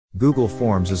Google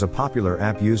Forms is a popular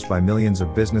app used by millions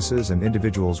of businesses and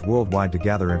individuals worldwide to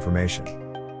gather information.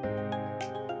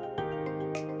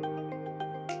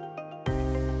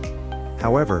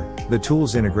 However, the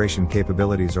tool's integration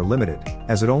capabilities are limited,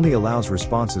 as it only allows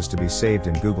responses to be saved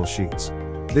in Google Sheets.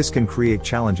 This can create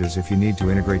challenges if you need to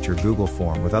integrate your Google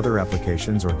Form with other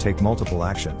applications or take multiple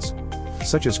actions,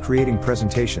 such as creating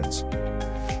presentations,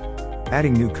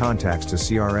 adding new contacts to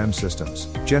CRM systems,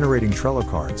 generating Trello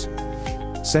cards,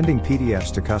 sending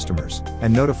PDFs to customers,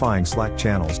 and notifying Slack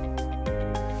channels,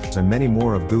 and many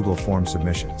more of Google Form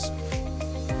submissions.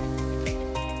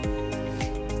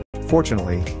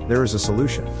 Fortunately, there is a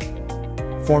solution.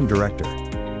 Form Director.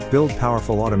 Build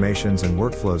powerful automations and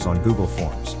workflows on Google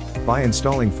Forms. By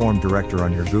installing Form Director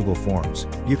on your Google Forms,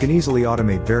 you can easily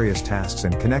automate various tasks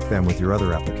and connect them with your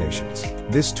other applications.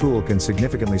 This tool can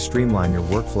significantly streamline your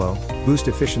workflow, boost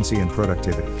efficiency and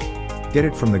productivity. Get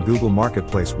it from the Google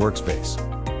Marketplace workspace.